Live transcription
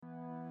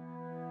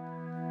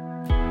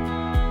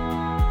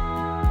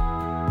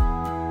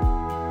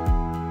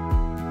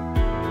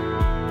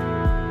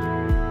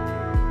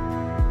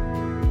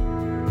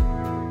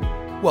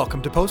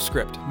Welcome to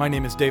Postscript. My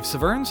name is Dave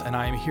Severns, and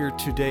I am here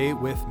today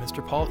with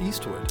Mr. Paul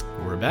Eastwood.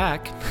 We're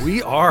back.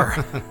 We are.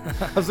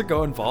 How's it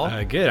going, Paul?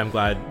 Good. I'm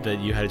glad that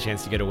you had a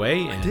chance to get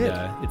away. And, I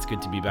did. It's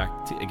good to be back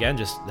again,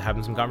 just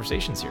having some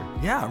conversations here.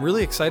 Yeah, I'm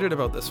really excited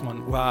about this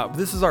one.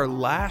 This is our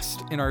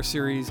last in our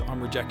series on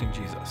rejecting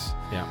Jesus.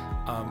 Yeah.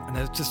 And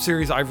it's a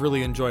series I've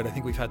really enjoyed. I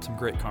think we've had some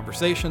great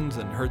conversations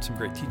and heard some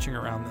great teaching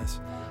around this.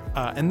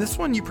 And this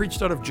one you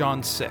preached out of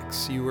John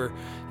 6. You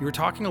were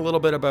talking a little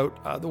bit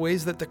about the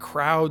ways that the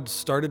crowd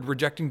started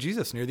rejecting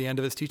Jesus near the end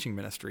of his teaching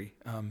ministry.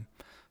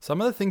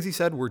 Some of the things he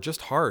said were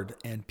just hard,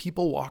 and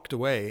people walked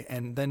away.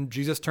 And then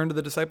Jesus turned to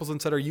the disciples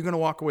and said, "Are you going to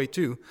walk away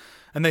too?"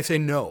 And they say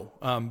no.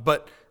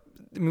 But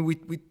I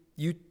mean,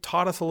 you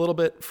taught us a little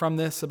bit from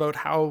this about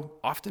how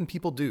often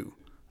people do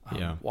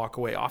walk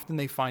away. Often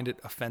they find it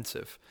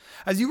offensive.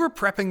 As you were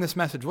prepping this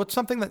message, what's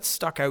something that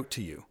stuck out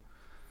to you?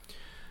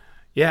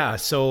 Yeah.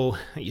 So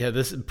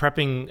this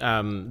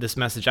prepping this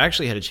message, I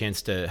actually had a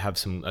chance to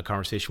have a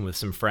conversation with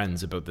some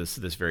friends about this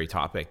very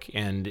topic,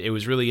 and it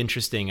was really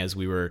interesting as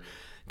we were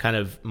kind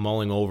of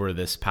mulling over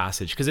this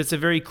passage, because it's a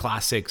very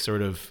classic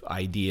sort of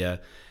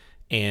idea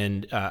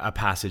and a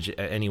passage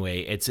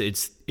anyway. It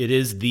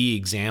is the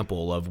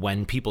example of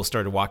when people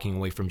started walking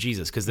away from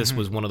Jesus, because this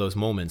was one of those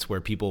moments where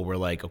people were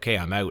like, okay,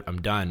 I'm out,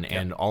 I'm done. Yep.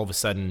 And all of a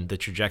sudden the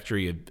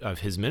trajectory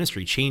of his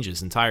ministry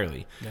changes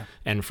entirely. Yeah.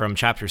 And from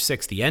chapter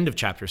 6, the end of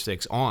chapter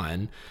 6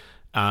 on,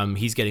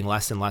 he's getting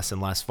less and less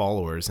and less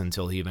followers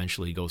until he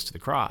eventually goes to the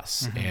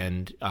cross.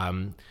 And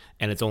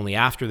it's only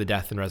after the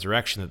death and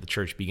resurrection that the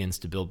church begins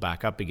to build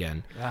back up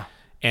again. Yeah.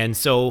 And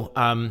so,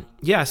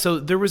 so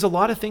there was a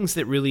lot of things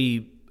that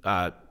really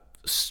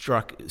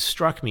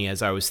struck me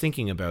as I was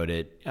thinking about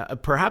it.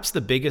 Perhaps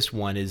the biggest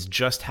one is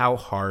just how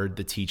hard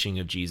the teaching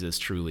of Jesus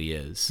truly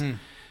is.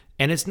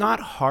 And it's not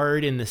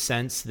hard in the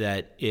sense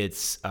that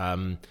it's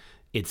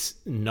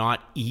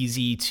not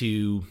easy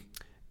to,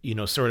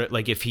 sort of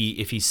like if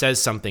he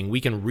says something,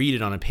 we can read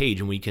it on a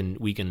page and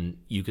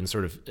you can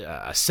sort of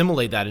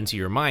assimilate that into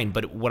your mind.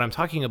 But what I'm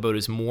talking about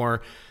is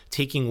more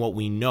taking what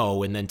we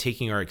know and then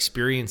taking our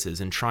experiences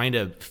and trying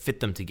to fit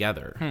them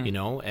together,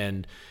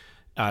 and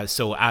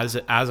so as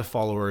a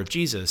follower of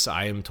Jesus,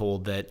 I am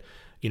told that,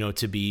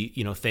 to be,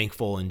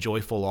 thankful and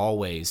joyful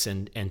always,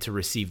 and to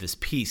receive this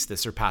peace that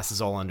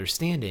surpasses all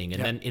understanding.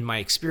 And then in my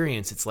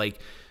experience, it's like,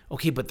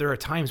 okay, but there are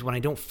times when I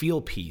don't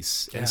feel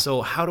peace. Yeah. And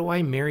so how do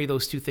I marry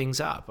those two things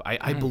up?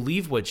 I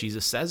believe what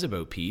Jesus says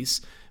about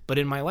peace, but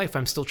in my life,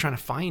 I'm still trying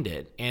to find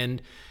it.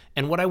 And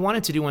what I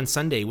wanted to do on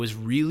Sunday was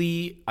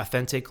really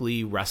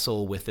authentically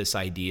wrestle with this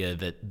idea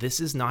that this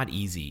is not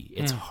easy.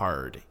 It's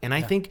hard. And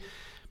I think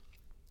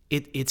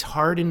it's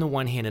hard in the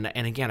one hand,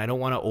 and again, I don't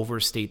want to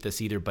overstate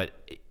this either, but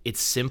it's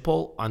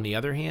simple on the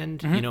other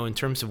hand. In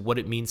terms of what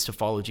it means to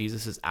follow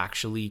Jesus is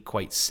actually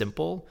quite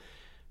simple.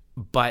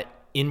 But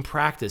in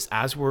practice,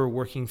 as we're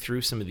working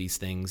through some of these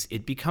things,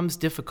 it becomes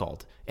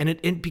difficult. And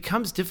it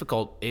becomes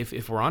difficult,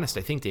 if we're honest,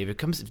 I think, Dave, it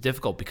becomes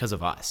difficult because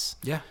of us.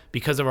 Yeah.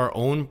 Because of our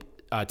own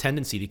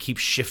tendency to keep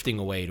shifting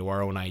away to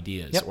our own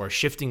ideas, or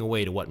shifting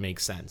away to what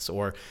makes sense,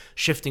 or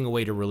shifting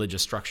away to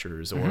religious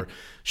structures, or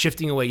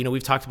shifting away,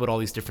 we've talked about all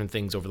these different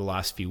things over the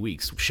last few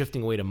weeks,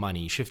 shifting away to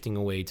money, shifting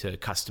away to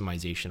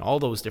customization, all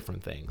those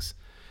different things.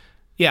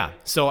 Yeah.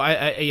 So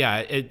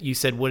you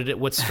said,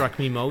 what struck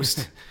me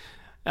most?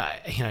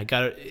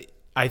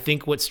 I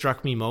think what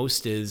struck me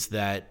most is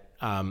that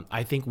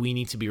I think we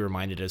need to be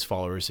reminded as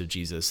followers of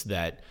Jesus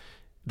that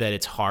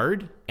it's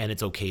hard and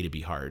it's okay to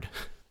be hard.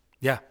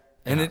 Yeah.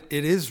 And it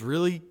is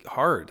really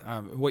hard.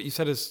 What you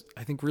said is,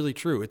 I think, really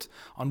true. It's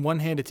on one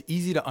hand, it's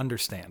easy to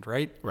understand,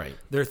 right? Right.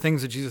 There are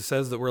things that Jesus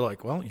says that we're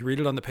like, well, you read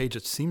it on the page,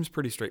 it seems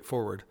pretty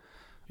straightforward.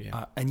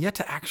 Yeah. And yet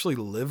to actually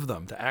live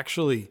them, to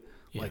actually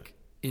like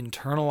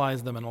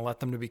internalize them and allow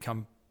them to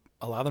become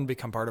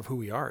part of who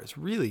we are is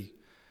really,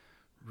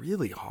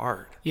 really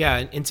hard.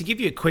 Yeah. And to give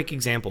you a quick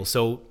example,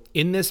 so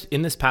in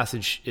this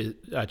passage,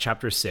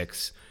 chapter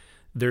 6,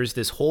 there's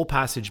this whole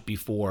passage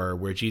before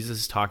where Jesus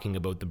is talking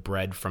about the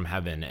bread from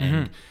heaven,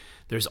 and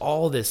there's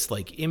all this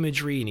like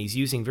imagery, and he's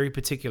using very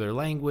particular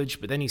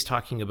language, but then he's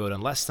talking about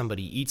unless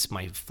somebody eats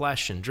my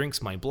flesh and drinks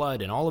my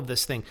blood and all of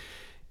this thing.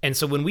 And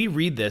so when we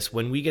read this,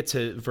 when we get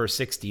to verse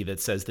 60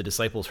 that says the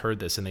disciples heard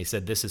this and they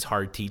said, this is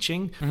hard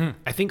teaching,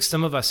 I think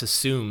some of us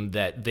assume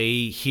that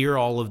they hear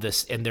all of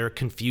this and they're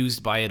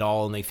confused by it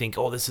all and they think,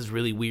 oh, this is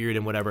really weird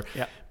and whatever.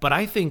 Yeah. But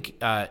I think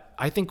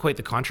quite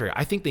the contrary.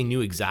 I think they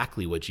knew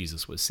exactly what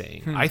Jesus was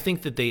saying. I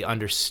think that they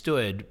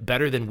understood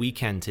better than we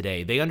can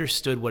today. They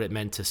understood what it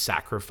meant to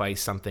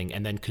sacrifice something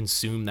and then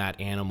consume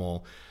that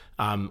animal.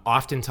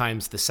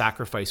 Oftentimes the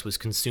sacrifice was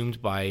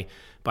consumed by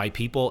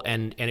people,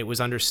 and it was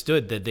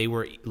understood that they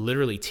were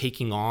literally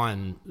taking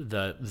on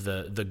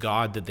the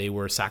God that they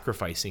were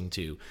sacrificing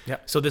to.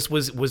 Yep. So this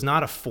was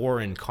not a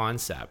foreign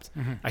concept.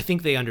 I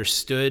think they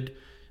understood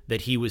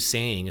that he was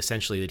saying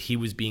essentially that he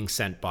was being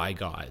sent by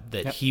God,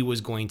 that he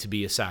was going to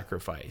be a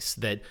sacrifice,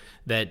 that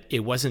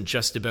it wasn't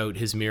just about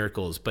his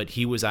miracles, but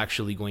he was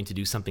actually going to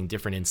do something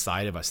different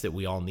inside of us that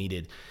we all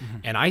needed.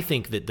 And I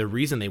think that the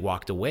reason they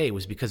walked away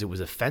was because it was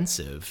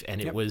offensive,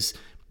 and it was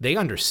they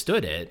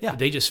understood it. Yeah.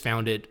 They just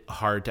found it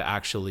hard to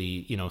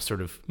actually,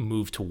 sort of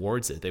move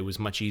towards it. It was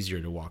much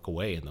easier to walk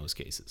away in those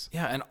cases.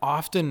 Yeah, and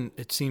often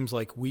it seems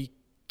like we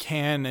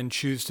can and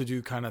choose to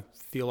do kind of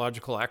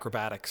theological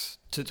acrobatics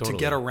to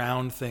get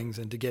around things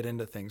and to get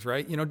into things,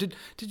 right? Did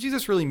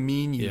Jesus really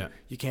mean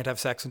you can't have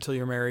sex until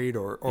you're married,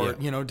 or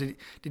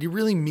did he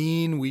really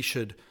mean we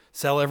should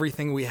sell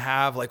everything we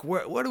have? Like,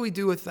 what do we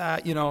do with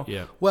that?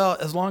 Well,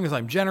 as long as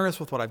I'm generous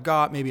with what I've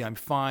got, maybe I'm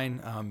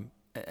fine.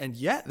 And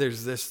yet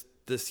there's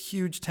this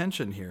huge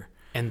tension here.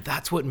 And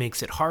that's what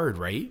makes it hard,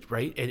 right?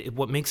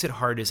 What makes it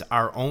hard is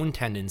our own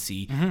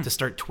tendency to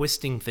start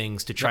twisting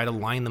things to try to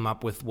line them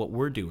up with what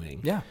we're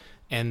doing. Yeah.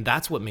 And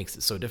that's what makes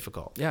it so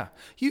difficult. Yeah.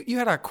 You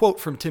had a quote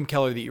from Tim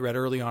Keller that you read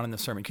early on in the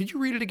sermon. Could you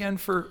read it again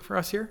for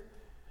us here?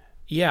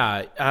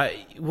 Yeah.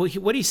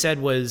 What he said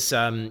was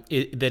that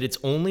it's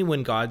only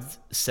when God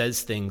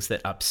says things that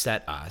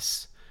upset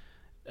us,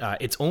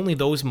 it's only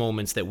those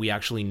moments that we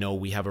actually know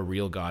we have a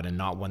real God and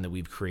not one that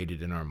we've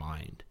created in our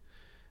mind.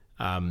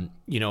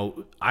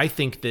 I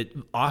think that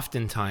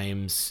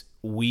oftentimes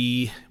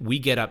we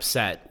get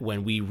upset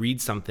when we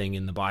read something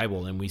in the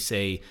Bible and we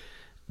say,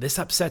 this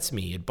upsets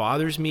me. It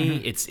bothers me.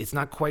 It's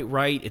not quite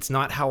right. It's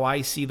not how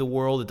I see the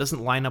world. It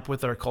doesn't line up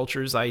with our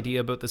culture's idea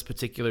about this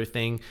particular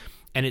thing.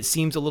 And it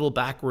seems a little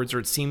backwards, or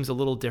it seems a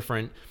little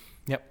different.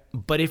 Yep.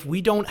 But if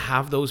we don't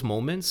have those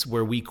moments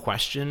where we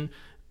question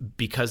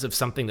because of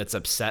something that's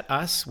upset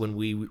us when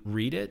we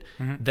read it,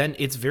 then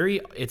it's very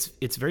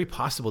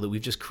possible that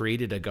we've just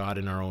created a God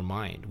in our own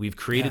mind. We've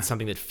created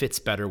something that fits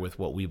better with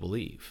what we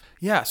believe.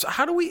 Yeah. So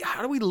how do we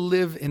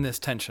live in this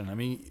tension? I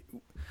mean,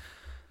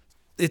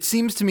 it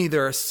seems to me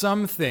there are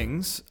some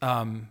things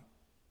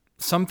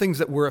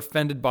that we're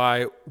offended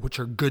by, which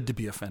are good to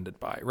be offended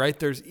by, right?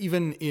 There's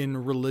even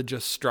in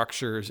religious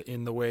structures,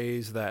 in the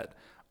ways that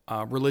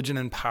religion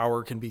and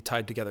power can be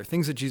tied together,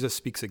 things that Jesus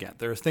speaks against.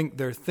 There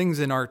are things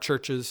in our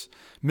churches,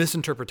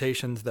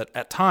 misinterpretations that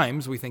at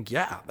times we think,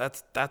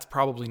 that's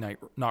probably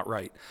not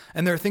right.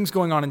 And there are things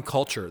going on in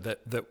culture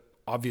that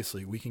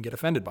obviously we can get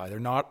offended by. They're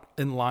not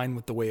in line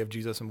with the way of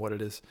Jesus and what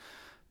it is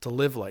to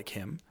live like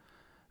him.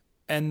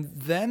 And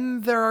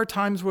then there are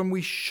times when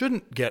we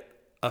shouldn't get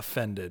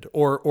offended,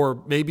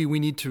 or maybe we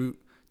need to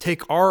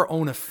take our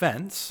own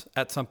offense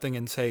at something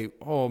and say,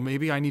 oh,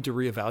 maybe I need to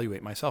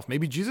reevaluate myself.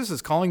 Maybe Jesus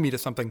is calling me to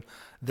something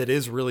that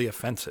is really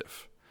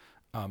offensive,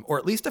 or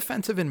at least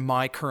offensive in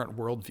my current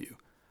worldview.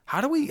 How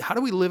do we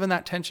live in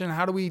that tension?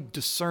 How do we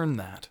discern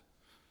that?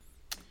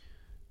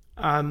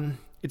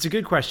 It's a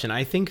good question.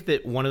 I think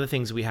that one of the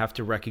things we have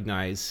to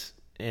recognize,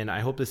 and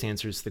I hope this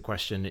answers the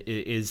question,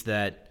 is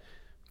that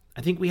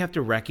I think we have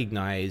to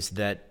recognize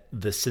that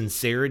the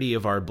sincerity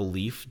of our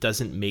belief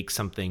doesn't make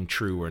something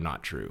true or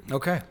not true.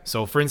 Okay.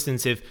 So for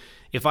instance,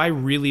 if I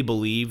really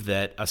believe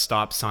that a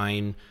stop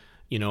sign,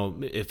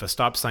 if a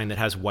stop sign that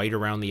has white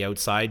around the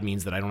outside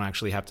means that I don't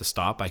actually have to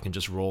stop, I can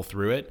just roll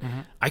through it.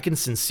 I can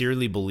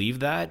sincerely believe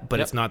that, but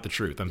it's not the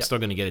truth. I'm still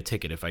going to get a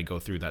ticket if I go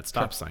through that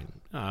stop sign.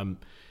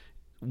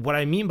 What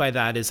I mean by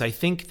that is I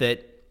think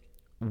that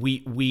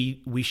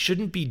we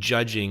shouldn't be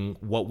judging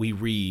what we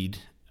read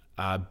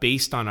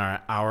based on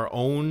our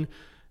own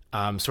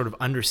sort of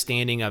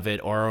understanding of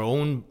it, or our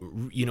own,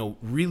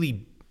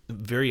 really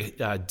very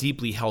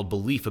deeply held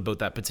belief about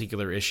that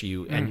particular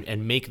issue,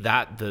 and make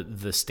that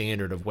the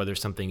standard of whether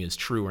something is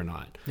true or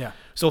not. Yeah.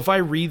 So if I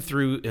read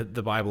through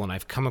the Bible and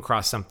I've come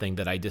across something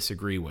that I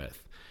disagree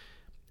with,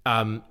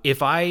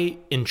 if I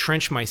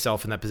entrench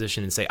myself in that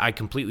position and say, I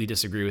completely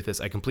disagree with this,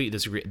 I completely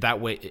disagree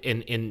that way,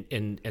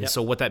 and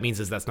so what that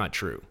means is that's not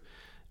true.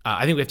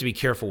 I think we have to be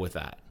careful with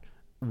that.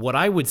 What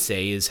I would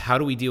say is, how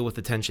do we deal with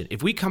the tension?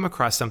 If we come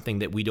across something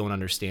that we don't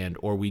understand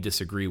or we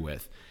disagree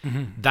with,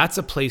 that's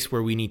a place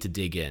where we need to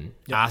dig in,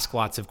 ask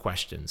lots of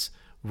questions,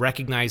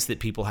 recognize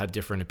that people have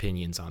different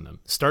opinions on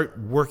them, start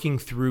working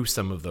through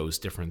some of those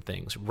different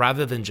things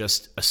rather than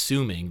just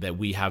assuming that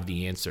we have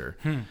the answer.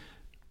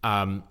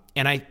 And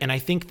I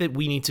think that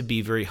we need to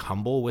be very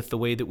humble with the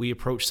way that we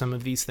approach some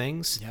of these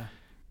things,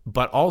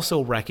 but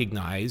also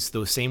recognize,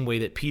 the same way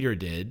that Peter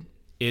did,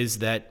 is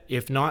that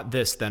if not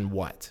this, then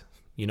what?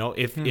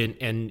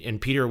 And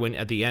Peter, when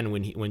at the end,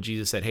 when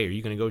Jesus said, "Hey, are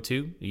you going to go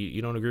too?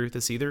 You don't agree with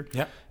this either?"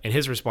 Yeah. And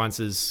his response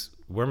is,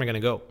 "Where am I going to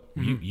go?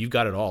 You've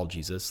got it all,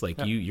 Jesus.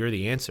 You're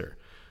the answer.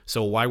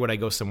 So why would I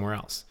go somewhere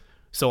else?"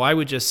 So I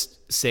would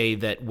just say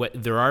that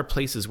there are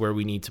places where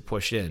we need to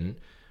push in,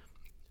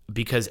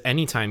 because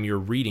anytime you're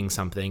reading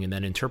something and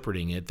then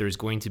interpreting it, there's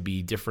going to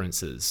be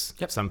differences.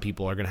 Some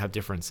people are going to have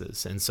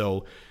differences, and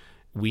so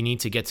we need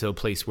to get to a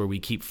place where we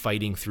keep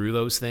fighting through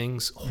those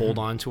things, hold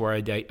on to our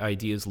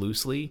ideas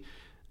loosely.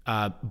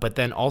 But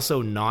then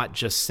also not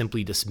just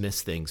simply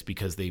dismiss things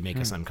because they make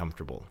us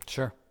uncomfortable.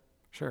 Sure.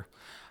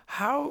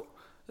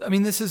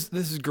 This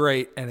is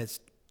great, and it's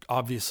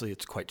obviously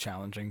quite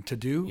challenging to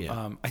do.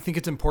 Yeah. I think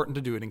it's important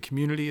to do it in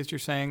community, as you're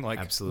saying.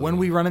 Absolutely. When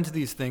we run into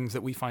these things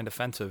that we find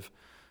offensive,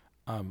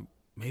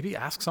 maybe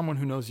ask someone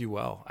who knows you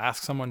well.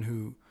 Ask someone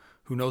who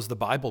knows the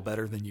Bible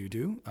better than you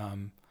do,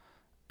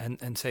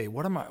 and say,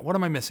 what am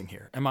I missing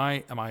here? Am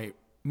I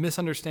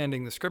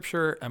misunderstanding the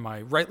scripture? Am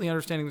I rightly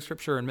understanding the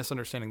scripture and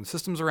misunderstanding the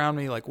systems around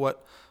me? Like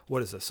what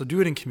is this? So do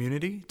it in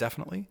community,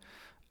 definitely.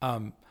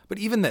 But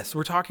even this,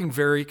 we're talking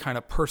very kind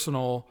of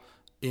personal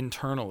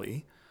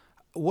internally.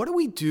 What do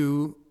we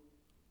do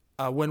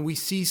when we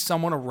see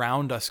someone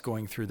around us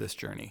going through this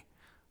journey?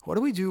 What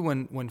do we do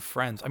when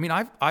friends? I mean,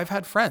 I've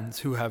had friends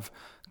who have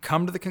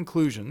come to the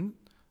conclusion,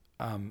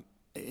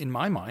 in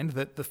my mind,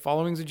 that the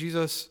followings of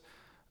Jesus,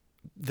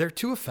 they're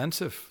too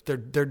offensive.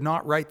 They're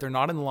not right. They're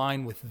not in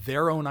line with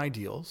their own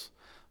ideals.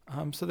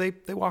 So they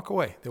walk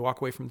away. They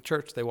walk away from the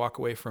church. They walk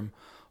away from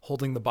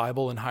holding the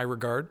Bible in high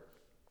regard.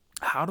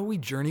 How do we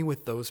journey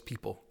with those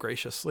people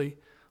graciously,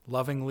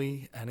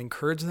 lovingly, and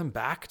encourage them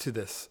back to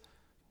this,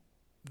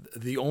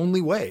 the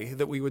only way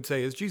that we would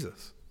say is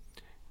Jesus?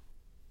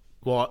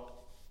 Well,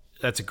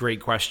 that's a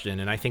great question.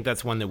 And I think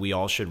that's one that we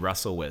all should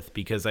wrestle with,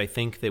 because I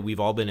think that we've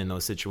all been in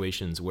those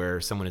situations where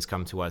someone has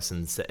come to us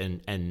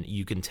and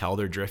you can tell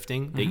they're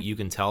drifting, that you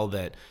can tell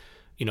that,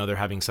 they're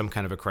having some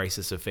kind of a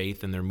crisis of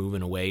faith and they're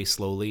moving away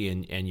slowly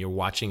and you're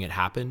watching it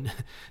happen.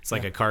 It's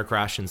like a car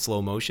crash in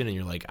slow motion and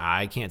you're like,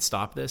 I can't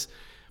stop this.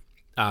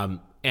 And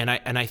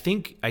I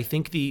think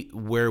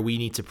where we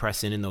need to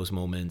press in those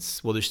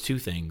moments, well, there's two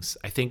things.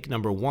 I think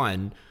number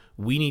one,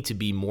 we need to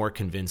be more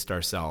convinced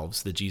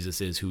ourselves that Jesus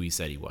is who he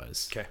said he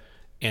was. Okay.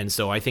 And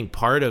so I think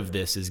part of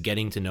this is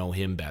getting to know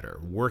him better,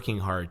 working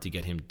hard to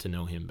get him to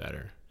know him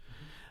better.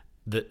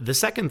 The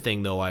second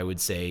thing, though, I would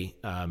say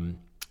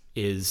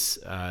is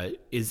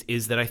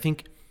that I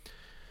think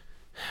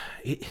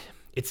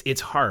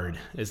it's hard,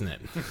 isn't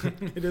it?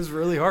 It is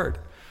really hard.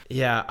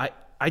 Yeah,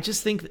 I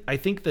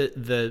think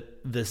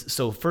that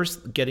so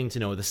first getting to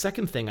know. The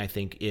second thing I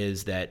think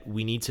is that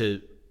we need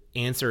to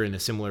answer in a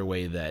similar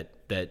way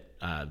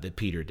that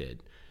Peter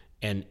did,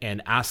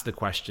 and ask the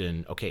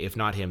question, okay, if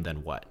not him,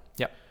 then what?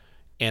 Yep.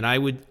 And I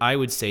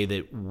would say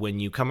that when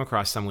you come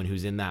across someone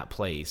who's in that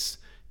place,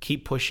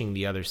 keep pushing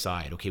the other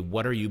side. Okay,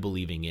 what are you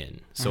believing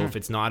in? So if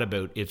it's not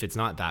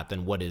that,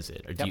 then what is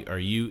it? Is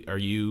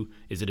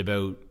it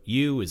about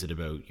you? Is it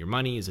about your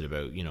money? Is it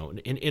about,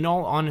 in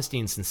all honesty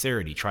and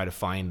sincerity, try to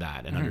find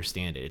that and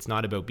understand it. It's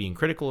not about being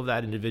critical of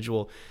that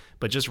individual,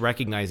 but just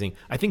recognizing.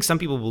 I think some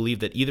people believe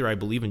that either I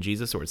believe in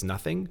Jesus or it's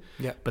nothing,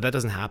 but that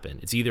doesn't happen.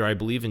 It's either I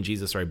believe in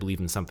Jesus or I believe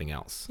in something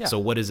else. Yeah. So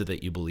what is it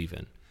that you believe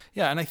in?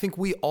 Yeah, and I think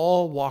we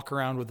all walk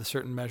around with a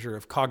certain measure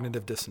of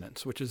cognitive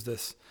dissonance, which is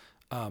this,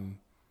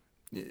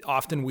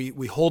 often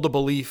we hold a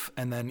belief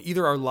and then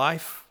either our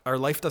life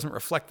doesn't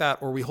reflect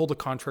that, or we hold a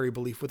contrary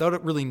belief without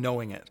it really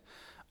knowing it.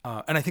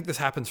 And I think this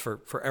happens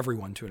for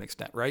everyone to an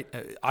extent, right?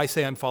 I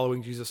say I'm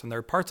following Jesus, and there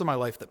are parts of my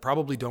life that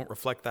probably don't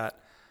reflect that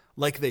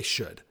like they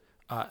should.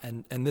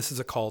 And this is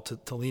a call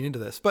to lean into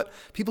this. But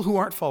people who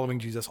aren't following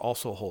Jesus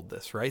also hold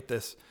this, right?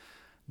 This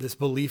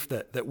belief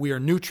that we are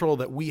neutral,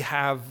 that we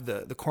have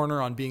the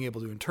corner on being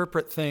able to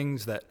interpret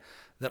things, that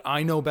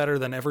I know better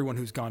than everyone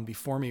who's gone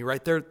before me,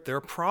 right? There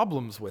are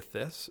problems with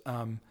this.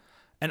 And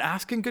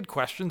asking good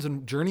questions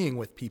and journeying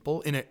with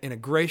people in a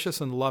gracious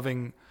and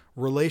loving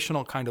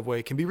relational kind of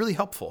way can be really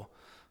helpful.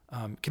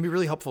 Can be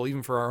really helpful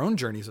even for our own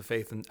journeys of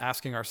faith, and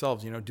asking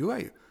ourselves,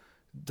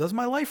 does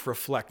my life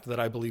reflect that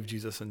I believe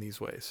Jesus in these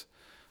ways?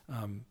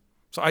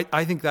 So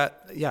I think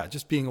that,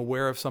 just being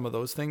aware of some of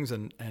those things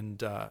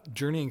and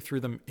journeying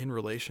through them in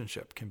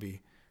relationship can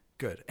be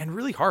good and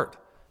really hard,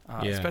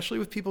 especially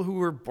with people who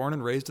were born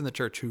and raised in the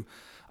church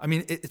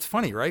it's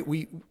funny, right?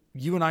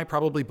 You and I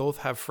probably both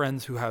have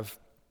friends who have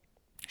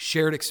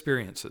shared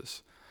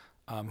experiences,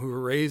 who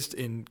were raised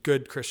in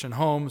good Christian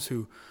homes,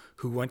 who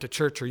went to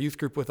church or youth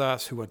group with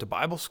us, who went to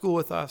Bible school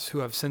with us, who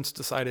have since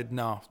decided,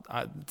 no,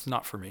 it's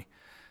not for me.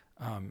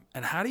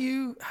 And how do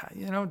you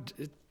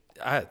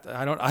I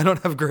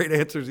don't have great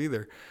answers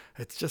either.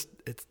 It's just,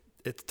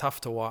 it's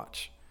tough to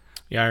watch.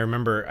 Yeah. I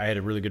remember I had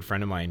a really good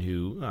friend of mine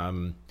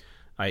who,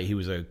 he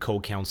was a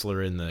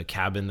co-counselor in the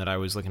cabin that I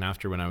was looking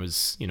after when I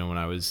was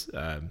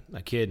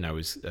a kid, and I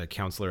was a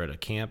counselor at a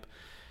camp.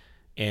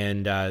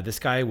 And, this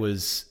guy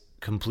was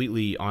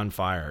completely on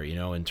fire,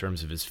 in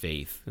terms of his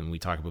faith. And we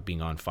talk about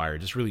being on fire,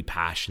 just really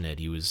passionate.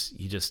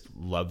 He just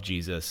loved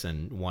Jesus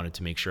and wanted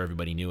to make sure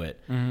everybody knew it.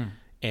 Mm-hmm.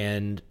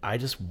 And I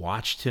just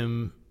watched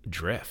him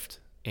drift.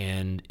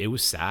 And it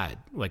was sad.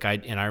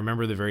 I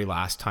remember the very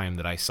last time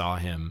that I saw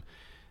him,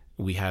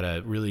 we had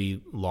a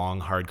really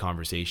long, hard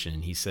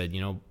conversation. He said,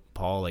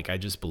 Paul, I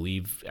just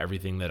believe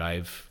everything that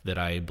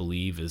I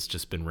believe has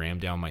just been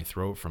rammed down my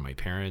throat from my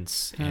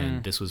parents.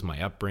 And this was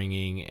my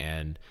upbringing.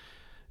 And,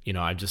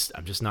 I'm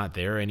just not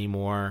there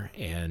anymore.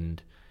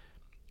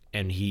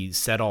 And he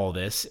said all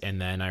this,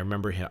 and then I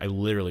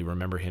literally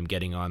remember him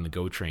getting on the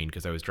GO train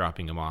because I was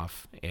dropping him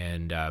off,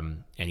 and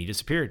he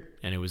disappeared.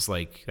 And it was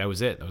like, that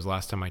was it. That was the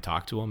last time I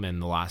talked to him,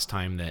 and the last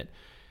time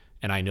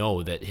and I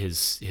know that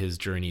his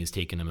journey has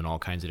taken him in all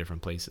kinds of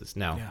different places.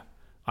 Now,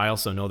 I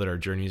also know that our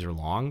journeys are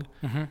long,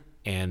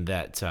 and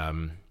that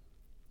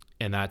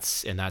and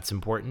that's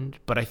important.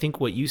 But I think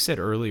what you said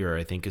earlier,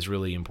 I think, is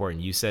really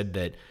important. You said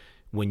that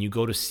when you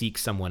go to seek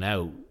someone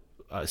out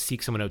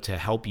to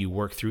help you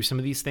work through some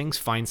of these things,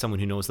 find someone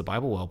who knows the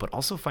Bible well, but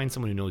also find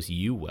someone who knows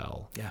you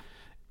well. Yeah.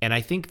 And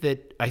I think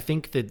that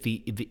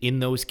the in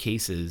those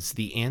cases,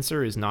 the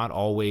answer is not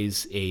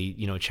always a,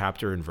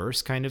 chapter and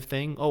verse kind of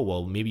thing. Oh,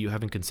 well, maybe you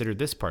haven't considered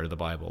this part of the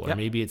Bible, or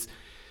maybe it's,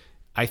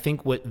 I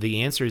think what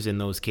the answer is in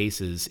those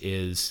cases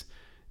is,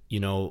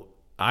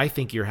 I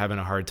think you're having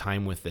a hard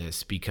time with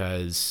this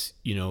because,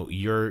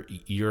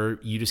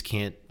 you just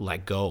can't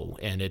let go.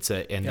 And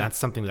that's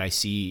something that I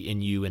see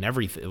in you and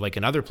everything, like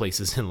in other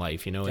places in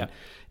life,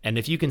 and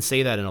if you can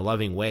say that in a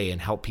loving way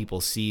and help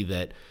people see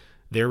that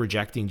they're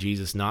rejecting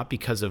Jesus, not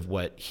because of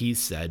what he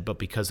said, but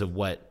because of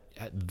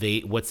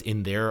what's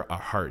in their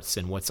hearts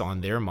and what's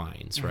on their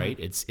minds. Right.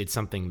 It's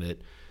something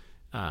that,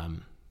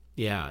 then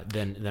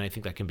I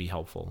think that can be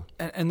helpful.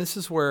 And this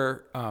is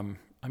where,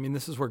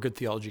 this is where good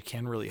theology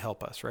can really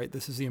help us, right?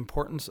 This is the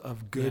importance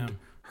of good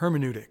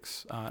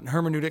hermeneutics. And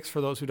hermeneutics, for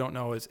those who don't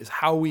know, is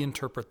how we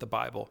interpret the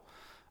Bible.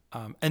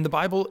 And the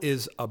Bible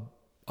is a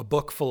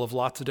book full of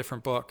lots of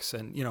different books.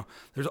 And,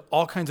 there's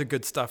all kinds of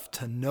good stuff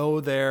to know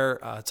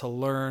there, to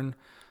learn.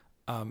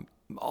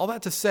 All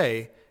that to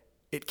say,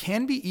 it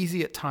can be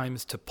easy at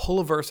times to pull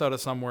a verse out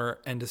of somewhere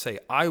and to say,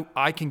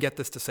 I can get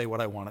this to say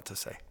what I want it to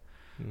say.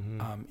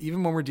 Mm-hmm.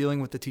 Even when we're dealing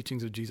with the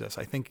teachings of Jesus,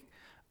 I think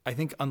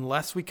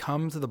unless we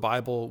come to the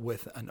Bible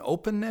with an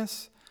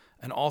openness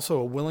and also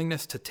a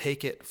willingness to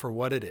take it for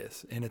what it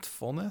is in its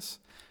fullness,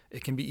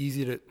 it can be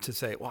easy to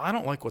say, well, I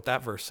don't like what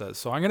that verse says,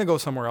 so I'm going to go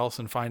somewhere else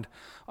and find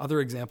other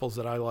examples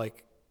that I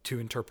like to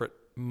interpret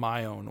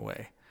my own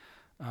way.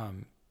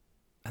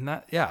 And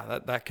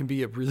that can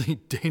be a really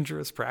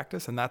dangerous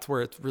practice. And that's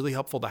where it's really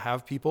helpful to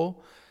have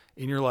people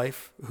in your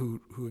life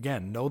who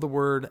again, know the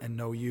word and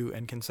know you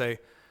and can say,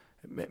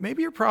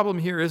 maybe your problem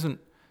here isn't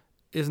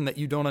that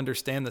you don't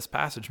understand this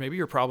passage. Maybe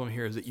your problem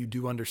here is that you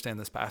do understand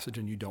this passage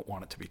and you don't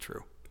want it to be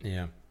true.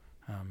 Yeah.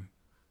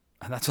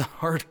 And that's a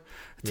hard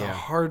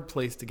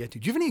place to get to.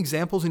 Do you have any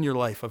examples in your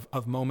life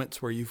of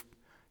moments where you've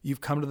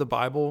come to the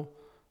Bible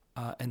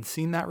and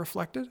seen that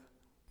reflected?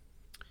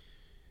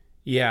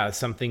 Yeah,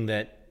 something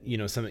that,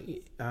 that's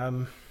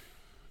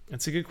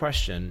a good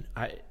question.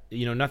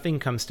 Nothing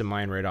comes to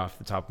mind right off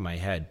the top of my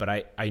head, but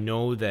I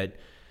know that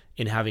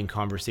in having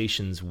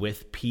conversations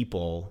with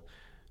people,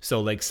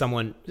 so like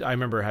I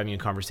remember having a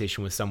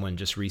conversation with someone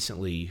just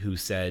recently who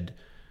said,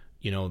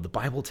 the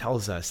Bible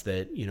tells us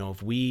that,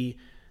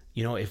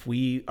 if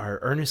we are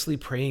earnestly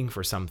praying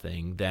for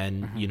something,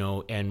 then,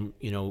 and,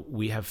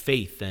 we have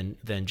faith,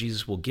 then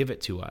Jesus will give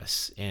it to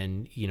us.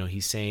 And,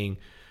 he's saying,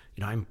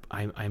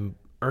 I'm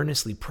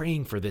earnestly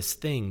praying for this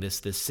thing, this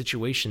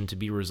situation to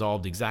be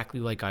resolved exactly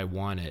like I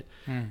want it.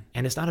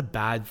 And it's not a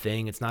bad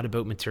thing. It's not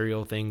about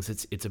material things.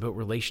 It's about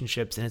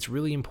relationships, and it's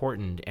really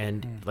important.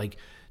 And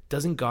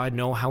doesn't God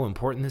know how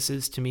important this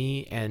is to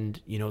me? And,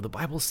 the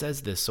Bible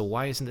says this, so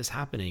why isn't this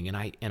happening? And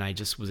I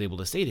just was able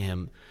to say to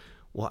him,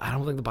 well, I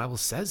don't think the Bible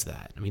says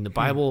that. I mean, the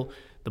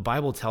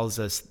Bible tells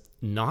us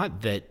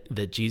not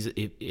that Jesus,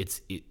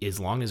 it's as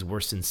long as we're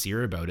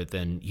sincere about it,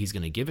 then he's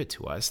going to give it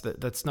to us.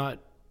 That's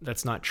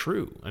not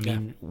true. I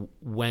mean,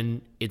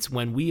 when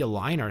we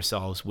align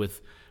ourselves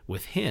with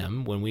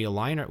him,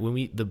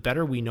 the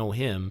better we know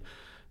him,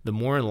 the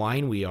more in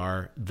line we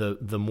are,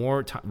 the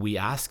more we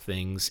ask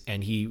things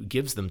and he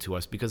gives them to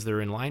us because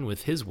they're in line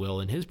with his will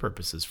and his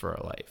purposes for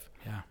our life.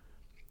 Yeah.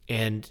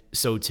 And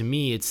so to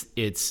me,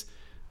 it's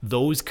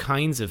those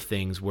kinds of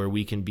things where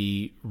we can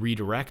be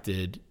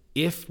redirected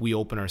if we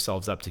open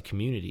ourselves up to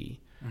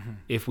community. Mm-hmm.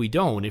 If we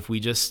don't, if we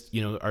just,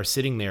 are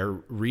sitting there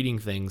reading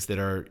things that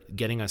are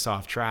getting us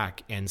off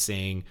track and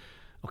saying,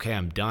 okay,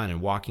 I'm done,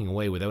 and walking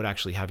away without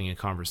actually having a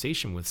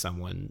conversation with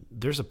someone,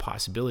 there's a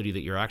possibility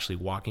that you're actually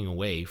walking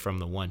away from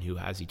the one who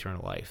has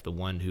eternal life, the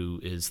one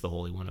who is the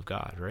Holy One of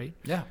God, right?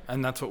 Yeah,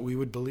 and that's what we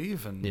would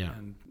believe,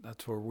 and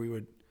that's where we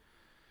would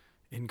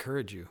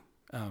encourage you.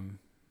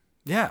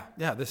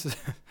 This is,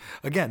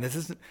 again,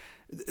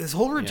 this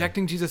whole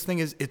rejecting Jesus thing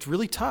it's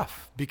really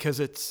tough because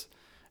it's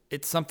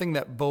something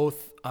that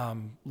both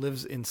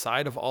lives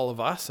inside of all of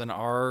us and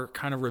our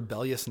kind of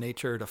rebellious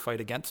nature to fight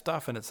against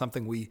stuff. And it's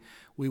something we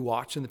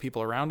watch in the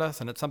people around us.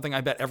 And it's something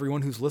I bet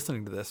everyone who's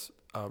listening to this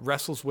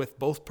wrestles with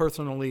both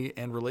personally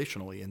and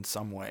relationally in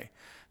some way.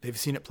 They've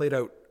seen it played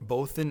out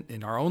both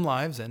in our own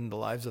lives and the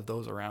lives of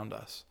those around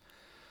us.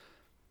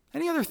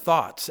 Any other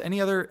thoughts?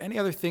 Any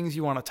other things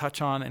you want to touch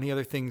on? Any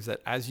other things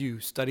that as you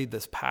studied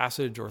this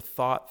passage or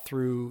thought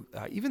through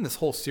even this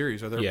whole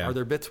series, are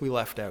there bits we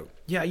left out?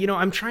 Yeah,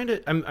 I'm trying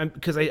to,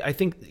 because I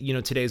think,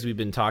 today as we've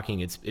been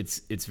talking,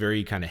 it's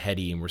very kind of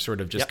heady and we're sort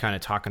of just kind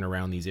of talking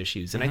around these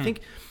issues. And I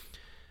think,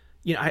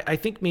 I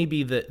think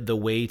maybe the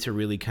way to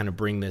really kind of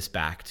bring this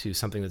back to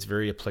something that's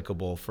very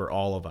applicable for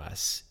all of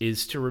us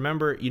is to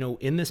remember,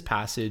 in this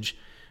passage,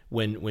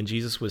 when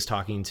Jesus was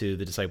talking to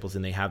the disciples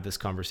and they have this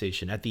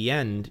conversation at the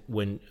end,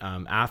 when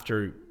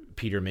after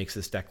Peter makes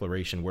this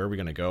declaration, where are we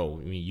going to go?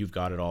 I mean, you've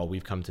got it all.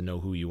 We've come to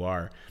know who you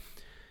are. And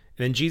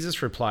then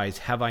Jesus replies,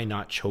 have I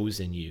not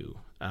chosen you?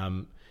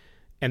 And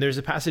there's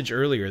a passage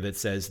earlier that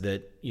says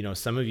that,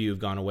 some of you have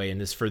gone away,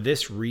 and for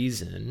this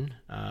reason,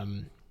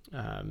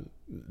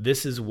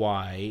 this is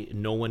why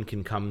no one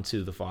can come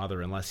to the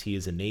Father unless he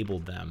has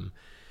enabled them.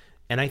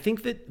 And I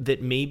think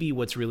that maybe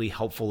what's really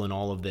helpful in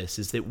all of this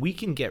is that we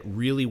can get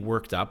really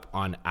worked up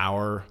on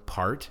our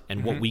part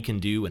and what we can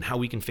do and how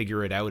we can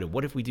figure it out. And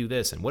what if we do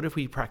this? And what if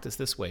we practice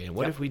this way? And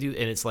what if we do?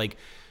 And it's like,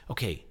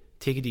 okay,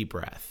 take a deep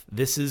breath.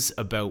 This is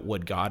about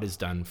what God has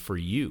done for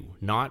you,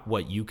 not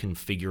what you can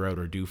figure out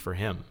or do for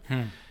him.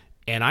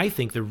 And I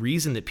think the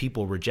reason that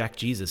people reject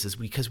Jesus is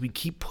because we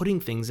keep putting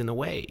things in the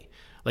way.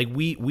 Like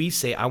we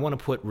say, I want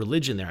to put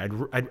religion there.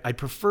 I'd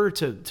prefer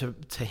to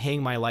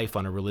hang my life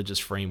on a religious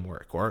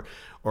framework, or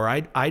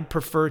I'd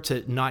prefer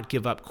to not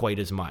give up quite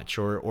as much,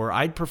 or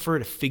I'd prefer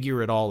to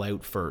figure it all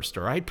out first,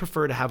 or I'd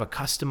prefer to have a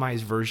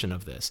customized version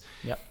of this.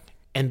 Yep.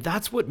 And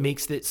that's what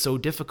makes it so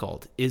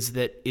difficult. Is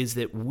that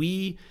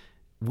we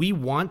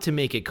want to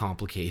make it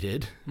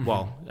complicated.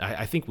 Well,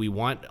 I think we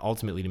want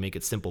ultimately to make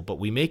it simple, but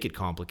we make it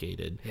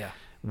complicated. Yeah.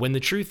 When the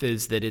truth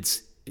is that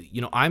it's,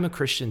 I'm a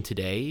Christian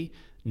today,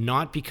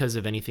 not because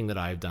of anything that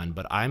I've done,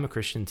 but I'm a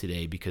Christian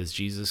today because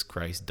Jesus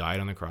Christ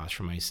died on the cross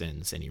for my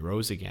sins and he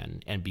rose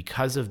again. And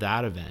because of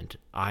that event,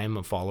 I am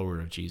a follower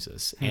of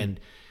Jesus.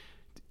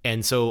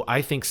 And so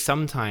I think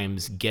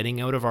sometimes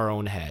getting out of our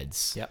own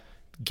heads,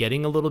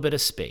 getting a little bit of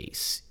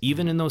space,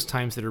 even in those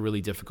times that are really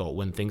difficult,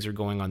 when things are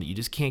going on that you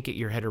just can't get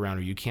your head around,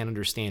 or you can't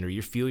understand, or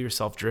you feel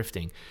yourself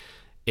drifting,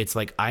 it's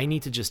like, I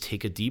need to just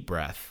take a deep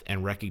breath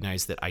and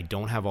recognize that I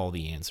don't have all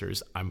the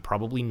answers. I'm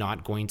probably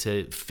not going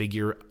to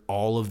figure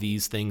all of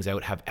these things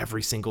out, have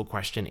every single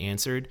question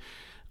answered.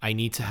 I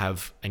need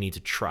to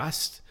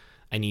trust.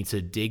 I need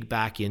to dig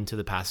back into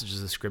the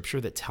passages of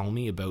scripture that tell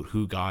me about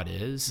who God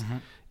is.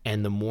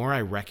 And the more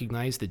I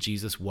recognize that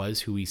Jesus was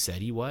who he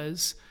said he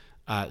was,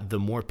 the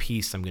more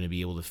peace I'm going to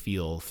be able to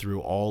feel through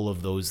all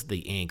of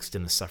the angst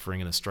and the suffering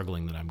and the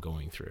struggling that I'm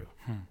going through.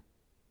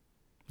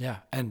 Yeah.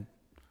 And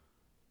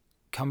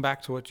come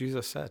back to what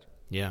Jesus said.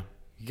 Yeah.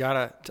 You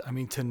gotta,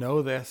 to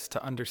know this,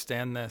 to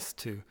understand this,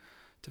 to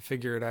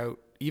figure it out,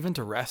 even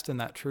to rest in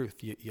that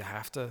truth, you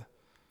have to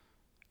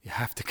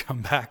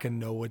come back and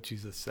know what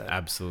Jesus said.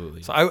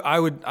 Absolutely. So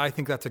I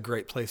think that's a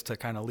great place to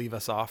kind of leave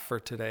us off for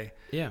today.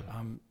 Yeah.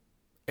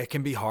 It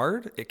can be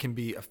hard. It can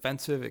be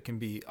offensive. It can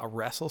be a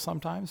wrestle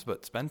sometimes,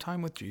 but spend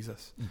time with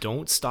Jesus.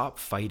 Don't stop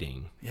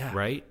fighting. Yeah.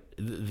 Right?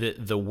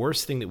 The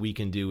worst thing that we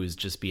can do is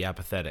just be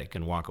apathetic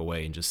and walk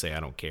away and just say, I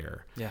don't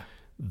care. Yeah.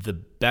 The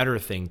better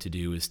thing to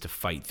do is to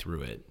fight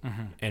through it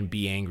and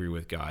be angry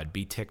with God,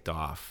 be ticked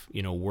off,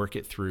 work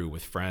it through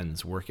with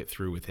friends, work it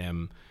through with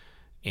him.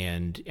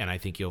 And I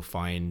think you'll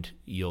find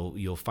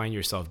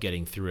yourself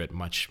getting through it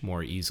much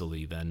more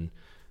easily than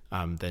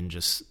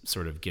just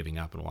sort of giving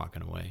up and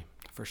walking away.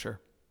 For sure.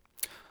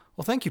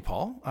 Well, thank you,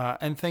 Paul.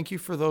 And thank you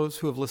for those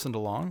who have listened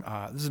along.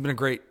 This has been a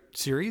great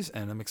series,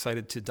 and I'm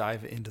excited to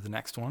dive into the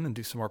next one and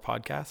do some more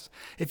podcasts.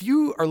 If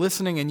you are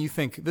listening and you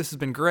think this has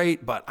been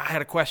great, but I had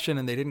a question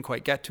and they didn't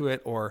quite get to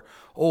it, or,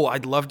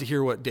 I'd love to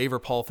hear what Dave or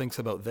Paul thinks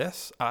about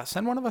this,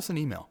 send one of us an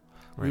email.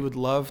 Right. We would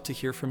love to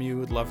hear from you.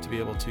 We'd love to be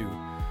able to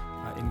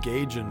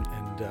engage and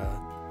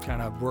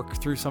kind of work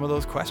through some of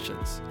those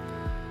questions.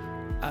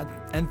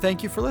 And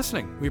thank you for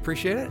listening. We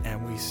appreciate it,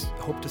 and we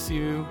hope to see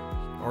you,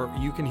 or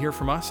you can hear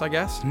from us, I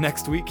guess,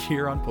 next week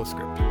here on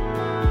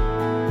Postscript.